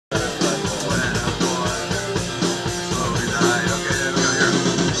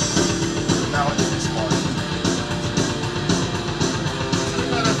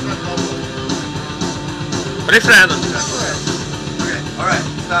Refrén. Okay, alright,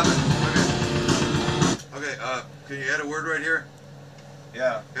 stop it. Okay, can you add a word right here?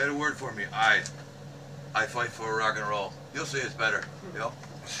 Yeah. Add a word for me. I fight for rock and roll. You'll see it's better, you know?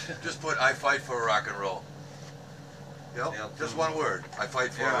 Just put I fight for rock and roll. You know? Just one word. I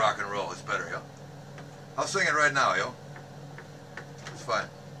fight for rock and roll. It's better, yo. I'll sing it right now, yo. It's fine.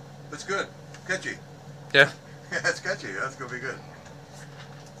 It's good. Catchy. Yeah. Yeah, it's catchy. That's gonna be good.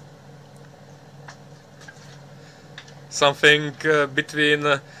 Something between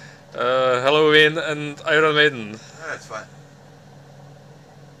Halloween and Iron Maiden. That's fine.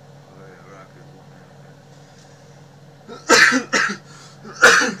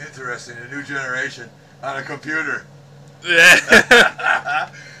 Interesting, a new generation on a computer. Yeah.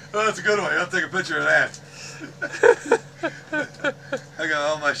 Oh, that's a good one. I'll take a picture of that. I got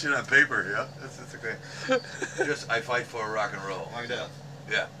all my shit on paper, yeah? That's okay. Just, I fight for rock and roll. Like that?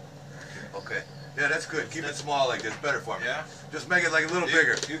 Yeah. Okay. Yeah, that's good. Keep it small like this. Better for me. Yeah? Just make it like a little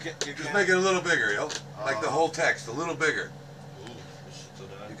bigger. Just make it a little bigger, yo. Like the whole text, a little bigger.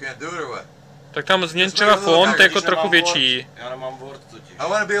 You can't do it or what? Tak tam změnčila font jako trochu větší. Já nemám Word totiž. I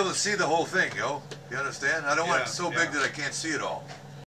want to be able to see the whole thing, yo. You understand? I don't want it so big that I can't see it all.